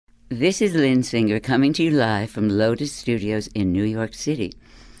This is Lynn Singer coming to you live from Lotus Studios in New York City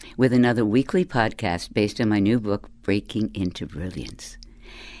with another weekly podcast based on my new book, Breaking into Brilliance.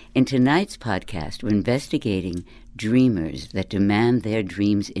 In tonight's podcast, we're investigating dreamers that demand their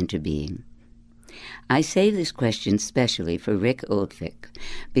dreams into being. I save this question specially for Rick Oldfick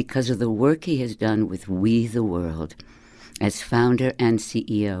because of the work he has done with We the World. As founder and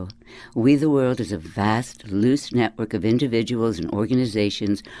CEO, We the World is a vast, loose network of individuals and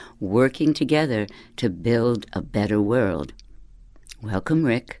organizations working together to build a better world. Welcome,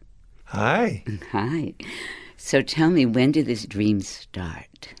 Rick. Hi. Hi. So tell me, when did this dream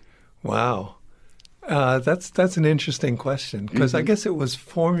start? Wow. That's an interesting question because I guess it was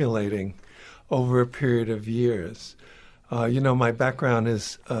formulating over a period of years. My background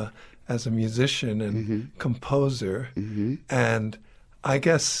is as a musician and composer. And I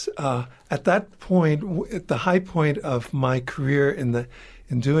guess at that point, at the high point of my career in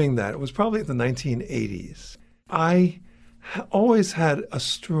doing that, it was probably the 1980s. I always had a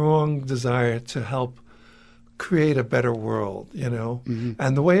strong desire to help create a better world,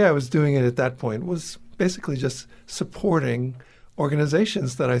 And the way I was doing it at that point was basically just supporting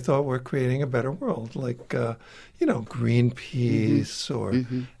organizations that I thought were creating a better world, like, Greenpeace or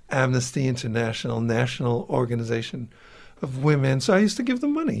Amnesty International, National Organization of Women. So I used to give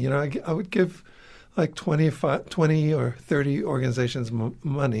them money. I would give like 20 or 30 organizations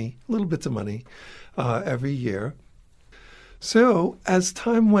money, little bits of money every year. So as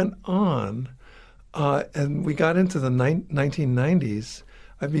time went on, and we got into the 1990s,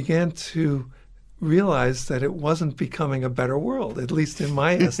 I began to realize that it wasn't becoming a better world, at least in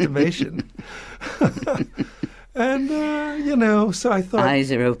my estimation. And, so I thought...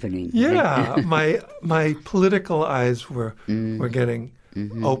 Eyes are opening. Yeah, my political eyes were getting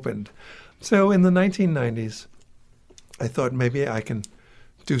opened. So in the 1990s, I thought maybe I can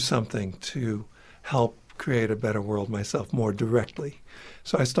do something to help create a better world myself more directly.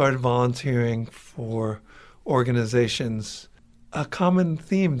 So I started volunteering for organizations. A common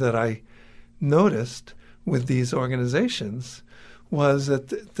theme that I noticed with these organizations was that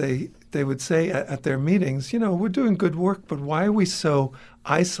they would say at their meetings, we're doing good work, but why are we so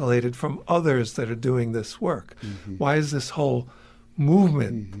isolated from others that are doing this work? Why is this whole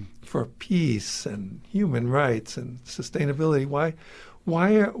movement for peace and human rights and sustainability,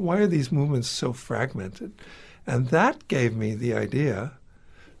 why are these movements so fragmented? And that gave me the idea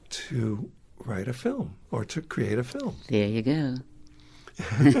to write a film or to create a film. There you go.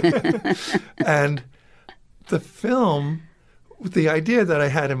 And the film, the idea that I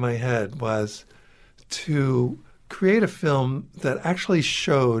had in my head was to create a film that actually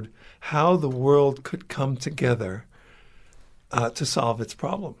showed how the world could come together to solve its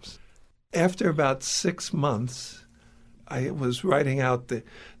problems. After about 6 months, I was writing out the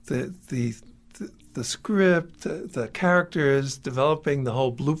script, the characters, developing the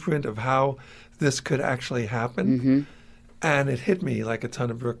whole blueprint of how this could actually happen. And it hit me like a ton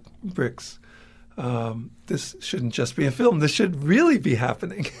of bricks. This shouldn't just be a film. This should really be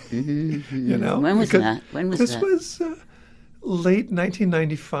happening. When was that? This was late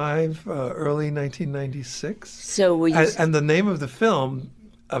 1995, early 1996. So were you... And the name of the film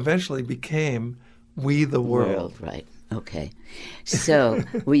eventually became We the World. Right. Okay. So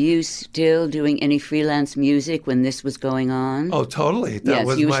were you still doing any freelance music when this was going on? Oh, totally. That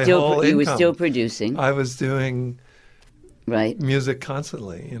was you were my still, whole you income. were still producing. I was doing right music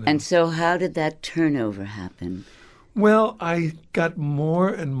constantly. And so how did that turnover happen? Well, I got more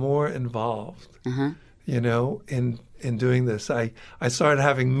and more involved, in doing this. I started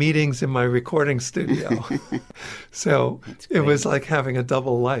having meetings in my recording studio. So it was like having a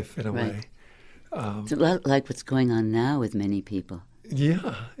double life in a way. It's a lot like what's going on now with many people.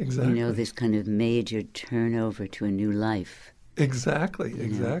 Yeah, exactly. This kind of major turnover to a new life. Exactly.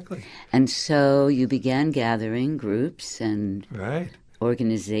 And so you began gathering groups and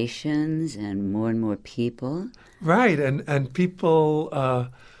organizations and more people. Right, and people,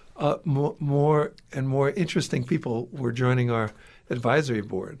 more and more interesting people were joining our advisory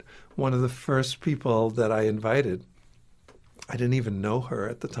board. One of the first people that I invited, I didn't even know her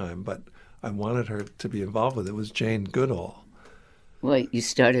at the time, but I wanted her to be involved with it, was Jane Goodall. Well, you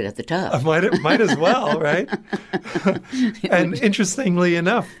started at the top. I might as well, right? And interestingly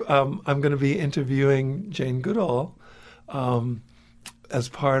enough, I'm going to be interviewing Jane Goodall as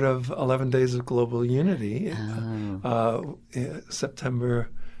part of 11 Days of Global Unity, September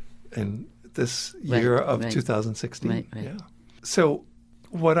in this year of 2016. Right. Yeah. So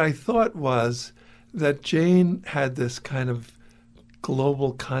what I thought was that Jane had this kind of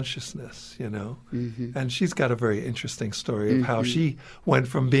global consciousness, Mm-hmm. And she's got a very interesting story of how she went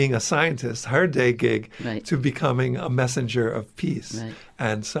from being a scientist, her day gig, Right. to becoming a messenger of peace Right.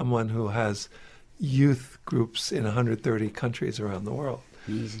 and someone who has youth groups in 130 countries around the world.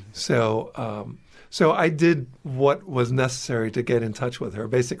 Amazing. So I did what was necessary to get in touch with her.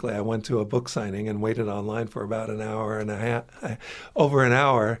 Basically, I went to a book signing and waited online for about an hour and a half, over an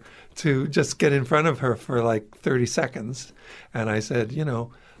hour, to just get in front of her for like 30 seconds. And I said,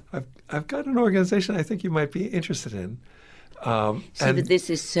 I've got an organization I think you might be interested in. But this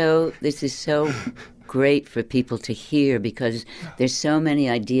is so great for people to hear, because there's so many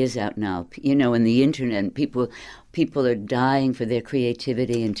ideas out now, in the internet. People are dying for their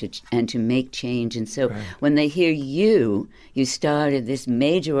creativity and to make change. And so when they hear you started this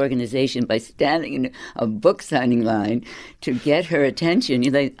major organization by standing in a book signing line to get her attention.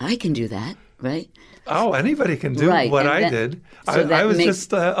 You're like, I can do that, right? Oh, anybody can do what I did. So I was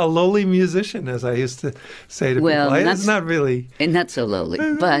just a lowly musician, as I used to say to people. It's not really, and not so lowly,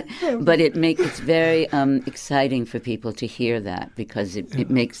 but it's very exciting for people to hear that, because it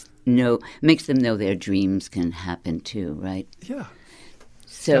makes them know their dreams can happen too, right? Yeah.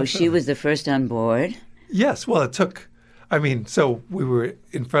 So definitely. She was the first on board. Yes. Well, it took. So we were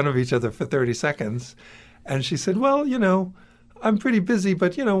in front of each other for 30 seconds, and she said, "Well, I'm pretty busy,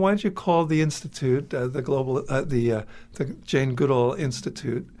 but why don't you call the institute, the Jane Goodall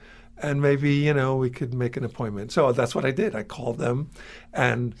Institute, and maybe we could make an appointment." So that's what I did. I called them,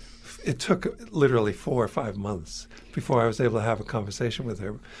 and it took literally 4 or 5 months before I was able to have a conversation with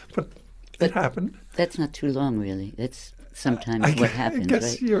her. But it happened. That's not too long, really. That's sometimes what happens. I guess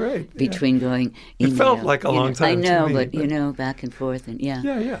right? You're right. Between going, it felt like a long time. I know, to me, but back and forth, and yeah.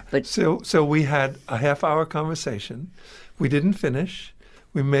 Yeah. But so we had a half-hour conversation. We didn't finish.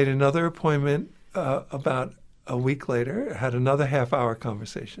 We made another appointment about a week later, had another half-hour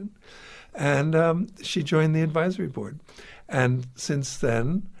conversation, and she joined the advisory board. And since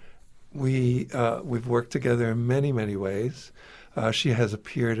then, we've worked together in many, many ways. She has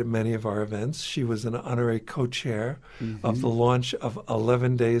appeared at many of our events. She was an honorary co-chair of the launch of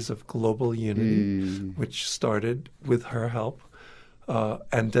 11 Days of Global Unity, which started with her help.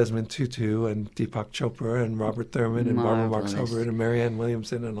 And Desmond Tutu and Deepak Chopra and Robert Thurman and Barbara Marx Hubbard and Marianne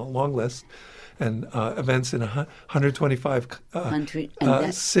Williamson, and a long list, and events in 125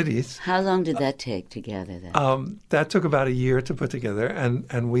 cities. How long did that take together then? That took about a year to put together,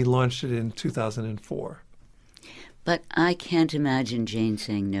 and we launched it in 2004. But I can't imagine Jane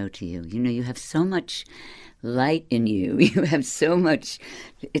saying no to you. You have so much light in you. You have so much,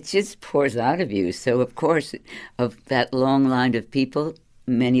 it just pours out of you. So, of course, of that long line of people,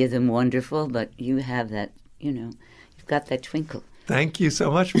 many of them wonderful, but you have that, you've got that twinkle. Thank you so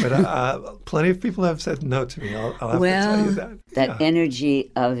much. But plenty of people have said no to me. I'll have to tell you that. That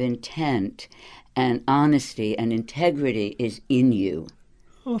energy of intent and honesty and integrity is in you.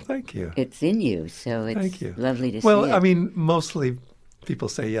 Oh, thank you. It's in you, so it's thank you. Lovely to see Well, it. Mostly people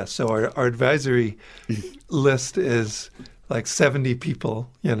say yes. So our advisory list is like 70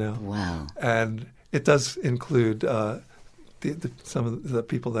 people, Wow. And it does include some of the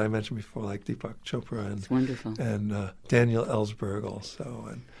people that I mentioned before, like Deepak Chopra and, wonderful. And Daniel Ellsberg also,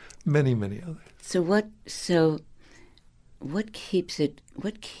 and many, many others. So what keeps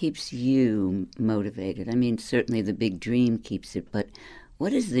you motivated? Certainly the big dream keeps it, but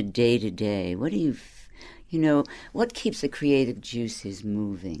what is the day-to-day? What do you, what keeps the creative juices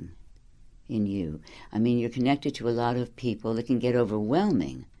moving in you? You're connected to a lot of people. It can get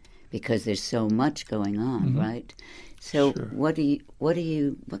overwhelming because there's so much going on, right? So sure. What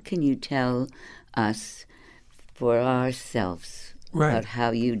can you tell us for ourselves about how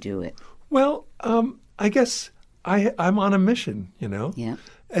you do it? Well, I guess I'm on a mission, Yeah.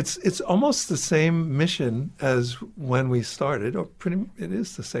 It's almost the same mission as when we started, it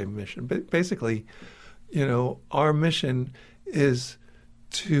is the same mission. But basically, our mission is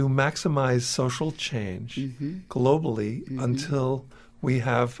to maximize social change globally until we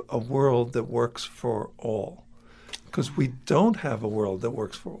have a world that works for all. Because we don't have a world that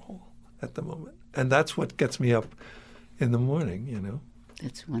works for all at the moment. And that's what gets me up in the morning,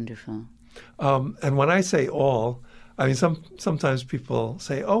 That's wonderful. And when I say all, sometimes people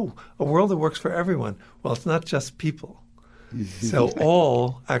say, "Oh, a world that works for everyone." Well, it's not just people. So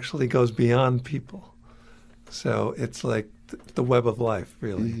all actually goes beyond people. So it's like the web of life,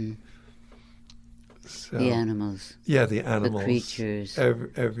 really. So, the animals. Yeah, the animals. The creatures.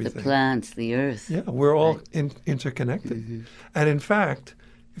 Everything. The plants, the earth. Yeah, we're all interconnected. And in fact,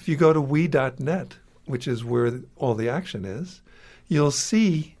 if you go to we.net, which is where all the action is, you'll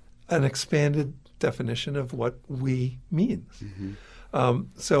see an expanded definition of what we means.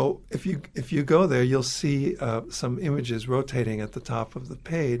 So if you go there, you'll see some images rotating at the top of the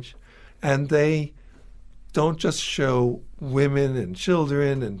page, and they don't just show women and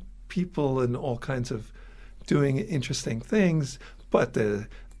children and people and all kinds of doing interesting things, but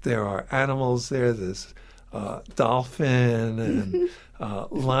there are animals there. There's dolphin and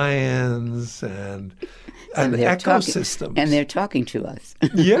lions and ecosystems. And they're talking to us.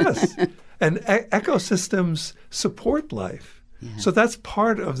 Yes. And ecosystems support life. Yeah. So that's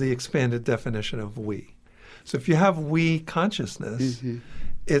part of the expanded definition of we. So if you have we consciousness,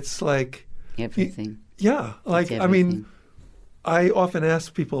 it's like everything. Yeah. Like, I mean, I often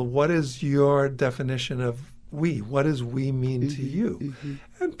ask people, what is your definition of we? What does we mean to you?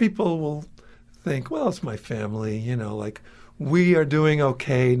 And people will think, well, it's my family, you know, like we are doing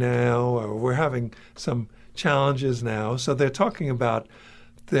okay now, or we're having some challenges now. So they're talking about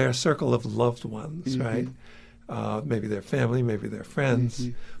their circle of loved ones, right? Maybe their family, maybe their friends.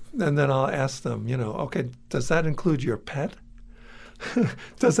 And then I'll ask them, you know, okay, does that include your pet?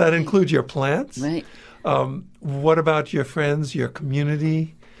 Does that include your plants? Right. What about your friends, your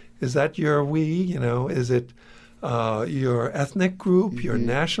community? Is that your we? You know, is it your ethnic group, your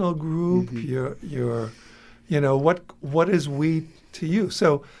national group, your you know, what is we to you?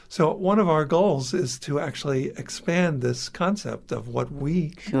 So one of our goals is to actually expand this concept of what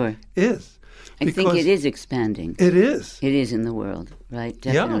we is. I think it is expanding. It is. It is in the world, right?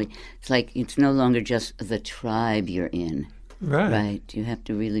 Definitely. Yeah. It's like it's no longer just the tribe you're in. Right. Right. You have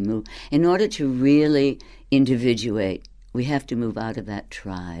to really move. In order to really individuate, we have to move out of that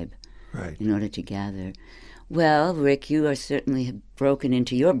tribe. Right. In order to gather. Well, Rick, you are certainly have broken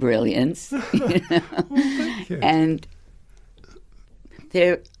into your brilliance. You know? Well, thank you. And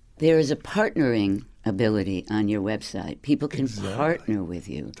there is a partnering ability on your website. People can partner with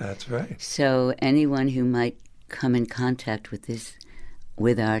you. That's right. So anyone who might come in contact with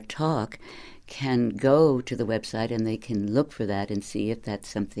our talk can go to the website and they can look for that and see if that's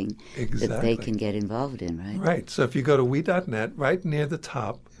something that they can get involved in, right? Right. So if you go to we.net, right near the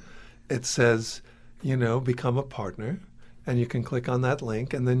top, it says, you know, become a partner, and you can click on that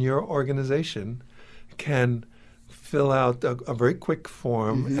link, and then your organization can fill out a very quick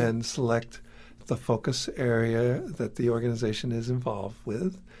form and select the focus area that the organization is involved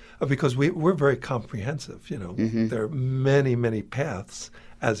with, because we're very comprehensive. You know, there are many, many paths,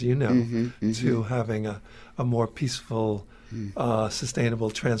 as you know, to having a more peaceful,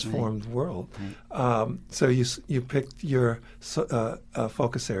 sustainable, transformed world. Right. So you picked your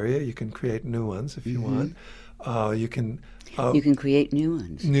focus area. You can create new ones if you want. You can create new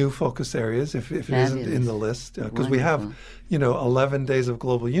ones. New focus areas if it isn't in the list. Because we have, 11 days of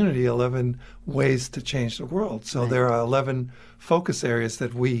global unity, 11 ways to change the world. So there are 11 focus areas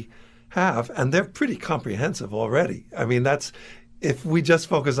that we have, and they're pretty comprehensive already. I mean, if we just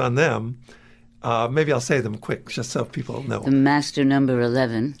focus on them, maybe I'll say them quick just so people know. The master number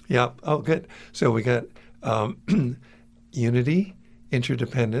 11. Yeah. Oh, good. So we got unity,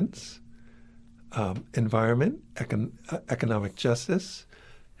 interdependence, environment, economic justice,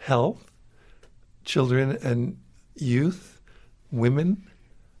 health, children and youth, women,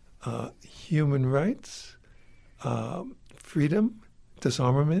 human rights, freedom,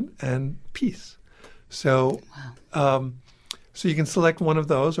 disarmament, and peace. So, so you can select one of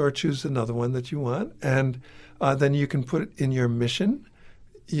those or choose another one that you want, and then you can put in your mission,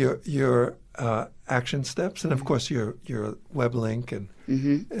 your action steps, and of course your web link and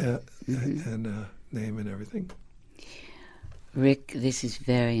name and everything. Rick, this is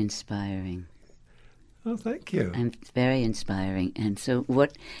very inspiring. Oh, thank you. And it's very inspiring. And so,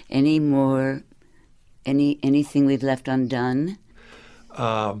 anything we've left undone?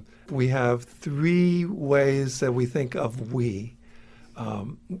 We have 3 ways that we think of we.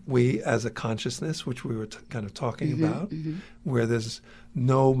 We as a consciousness, which we were kind of talking about, where there's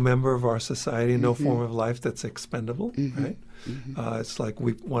no member of our society, no form of life that's expendable, right? It's like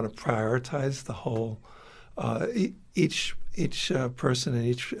we want to prioritize the whole, each person in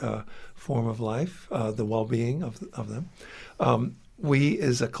each form of life, the well-being of them. We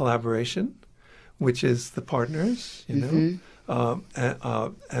is a collaboration, which is the partners, and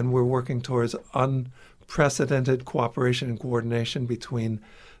we're working towards unprecedented cooperation and coordination between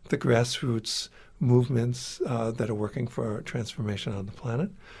the grassroots movements that are working for transformation on the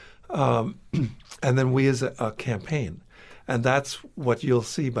planet. And then we is a campaign. And that's what you'll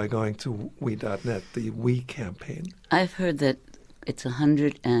see by going to we.net, the We campaign. I've heard that it's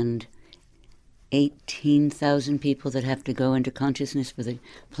 118,000 people that have to go into consciousness for the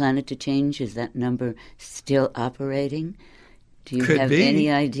planet to change. Is that number still operating? Do you have any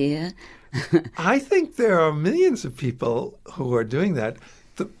idea? I think there are millions of people who are doing that.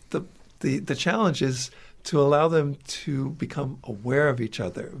 The challenge is to allow them to become aware of each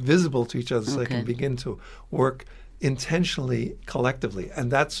other, visible to each other, so they can begin to work intentionally, collectively.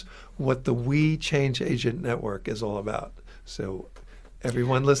 And that's what the We Change Agent Network is all about. So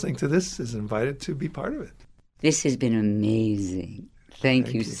everyone listening to this is invited to be part of it. This has been amazing.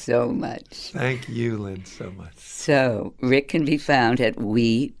 Thank you so much. Thank you, Lynn, so much. So, Rick can be found at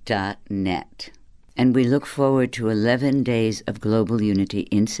we.net. And we look forward to 11 days of global unity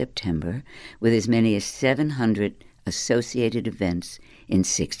in September with as many as 700 associated events in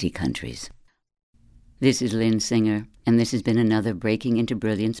 60 countries. This is Lynn Singer, and this has been another Breaking into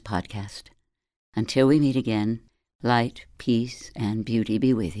Brilliance podcast. Until we meet again, light, peace, and beauty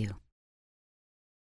be with you.